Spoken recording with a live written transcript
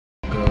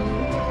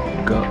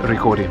Go,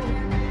 recording.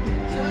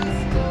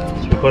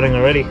 It's recording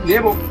already?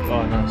 Yeah, bro.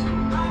 Oh, nice.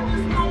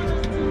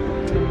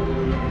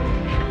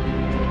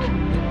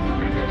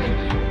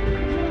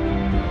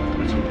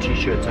 Some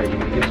t-shirts, I can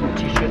get some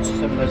t-shirts to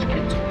some of those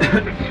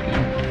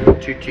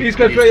kids. East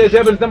Coast Radio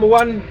Durban's number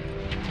one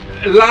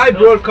live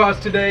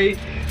broadcast today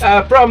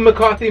from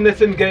McCarthy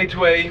Nissan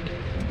Gateway.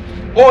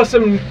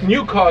 Awesome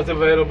new cars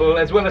available,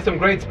 as well as some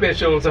great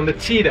specials on the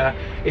Tida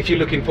if you're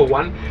looking for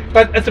one.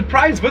 But a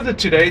surprise visit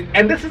today,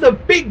 and this is a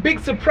big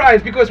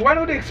surprise, because one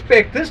would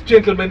expect this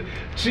gentleman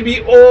to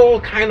be all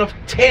kind of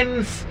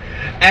tense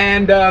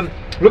and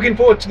looking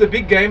forward to the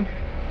big game.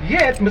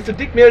 Yet, Mr.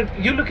 Dick Muir,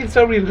 you're looking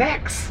so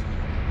relaxed.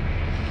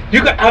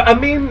 You got, I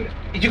mean,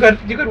 you got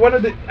one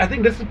of the, I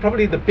think this is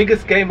probably the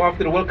biggest game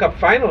after the World Cup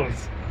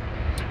finals.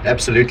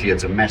 Absolutely,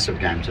 it's a massive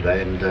game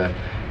today, and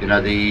you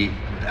know,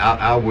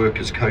 our work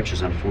as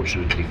coaches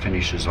unfortunately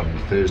finishes on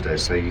Thursday,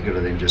 so you've got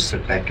to then just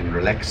sit back and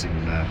relax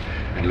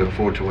and look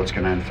forward to what's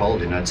going to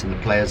unfold. You know, it's in the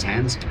players'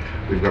 hands.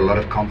 We've got a lot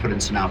of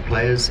confidence in our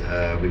players.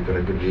 We've got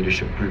a good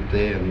leadership group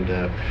there,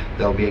 and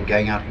they'll be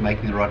going out and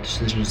making the right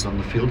decisions on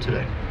the field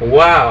today.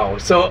 Wow!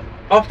 So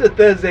after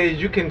Thursday,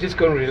 you can just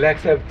go and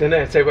relax, have dinner,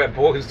 and say, "Well,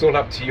 boy, it's all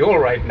up to you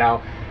right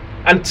now,"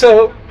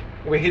 until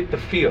we hit the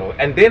field.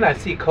 And then I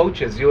see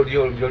coaches, you'll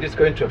just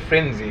go into a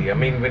frenzy. I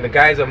mean, when the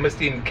guys are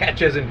missing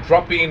catches and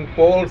dropping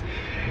balls,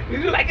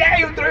 you're like, yeah,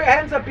 you throw your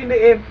hands up in the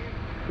air.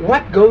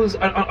 What goes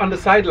on the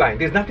sideline?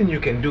 There's nothing you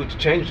can do to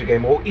change the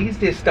game, or is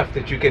there stuff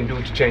that you can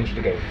do to change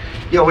the game?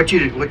 Yeah, what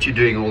you're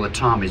doing all the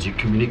time is you're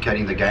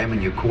communicating the game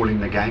and you're calling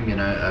the game. You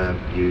know,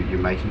 you're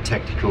making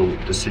tactical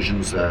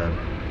decisions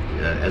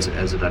as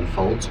it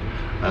unfolds.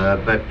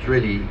 But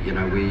really, you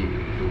know,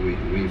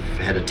 we've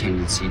had a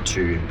tendency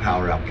to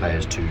empower our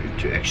players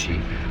to actually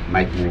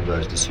make more of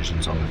those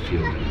decisions on the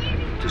field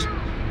and just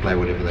play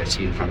whatever they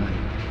see in front of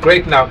them.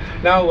 Great. Now,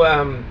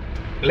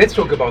 let's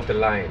talk about the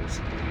Lions.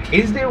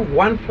 Is there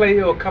one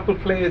player or a couple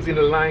players in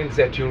the Lions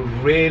that you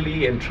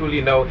really and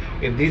truly know,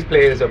 if these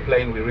players are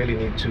playing, we really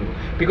need to?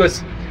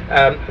 Because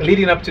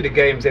leading up to the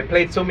games, they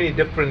played so many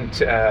different,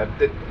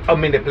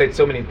 they played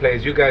so many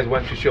players. You guys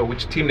want to show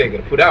which team they're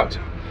going to put out.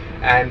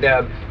 And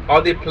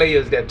are there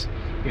players that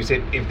you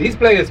said, if these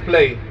players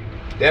play,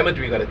 damn it,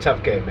 we got a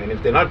tough game. And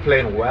if they're not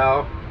playing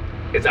well,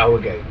 it's our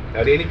game.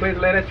 Are there any players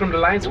like that from the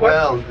Lions squad?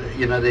 Well,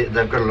 you know, they've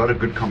got a lot of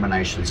good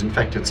combinations. In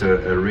fact, it's a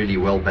really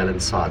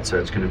well-balanced side, so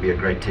it's going to be a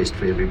great test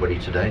for everybody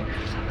today.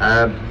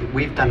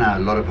 We've done a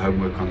lot of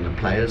homework on the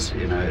players.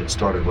 You know, it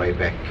started way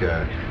back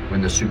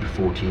when the Super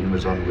 14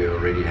 was on. We were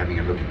already having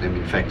a look at them.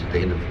 In fact, at the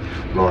end of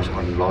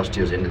last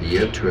year's end of the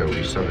year tour,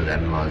 we started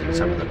analysing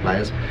some of the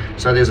players.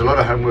 So there's a lot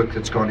of homework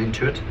that's gone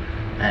into it,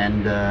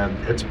 and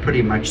it's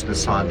pretty much the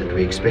side that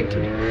we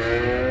expected.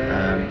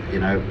 You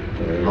know,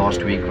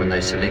 last week when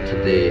they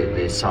selected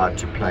their side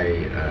to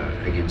play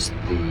against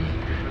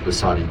the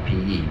side in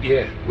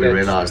PE, we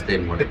realised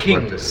then what the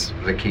Kings.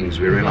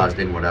 We realised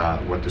then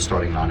what the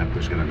starting lineup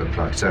was going to look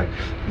like. So,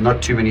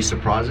 not too many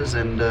surprises,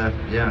 and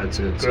yeah, it's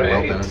a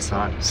well balanced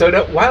side. So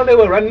that while they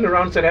were running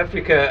around South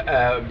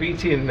Africa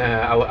beating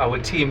our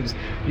teams,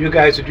 you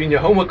guys were doing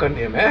your homework on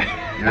them, eh?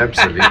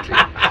 Absolutely,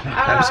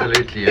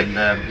 absolutely.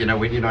 And you know,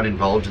 when you're not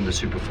involved in the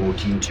Super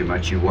 14 too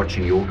much, you're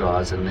watching your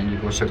guys, and then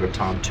you've also got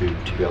time to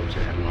be able to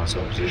analyse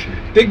our position.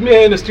 Dick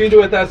Muir in the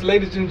studio with us,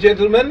 ladies and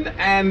gentlemen.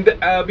 And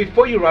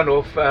before you run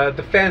off,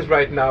 the fans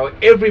right now,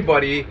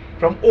 everybody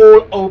from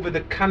all over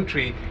the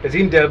country is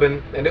in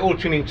Durban, and they're all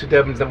tuning to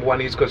Durban's number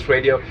one East Coast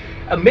Radio.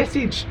 A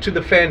message to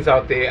the fans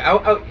out there.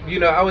 You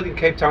know, I was in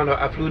Cape Town.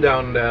 I flew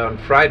down on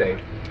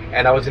Friday,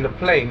 and I was in a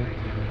plane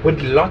with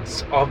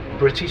lots of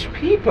British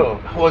people.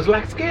 I was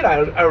like scared. I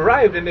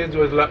arrived and it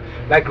was like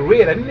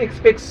red. I didn't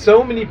expect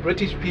so many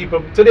British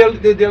people. So there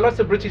are lots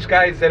of British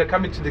guys that are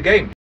coming to the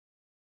game.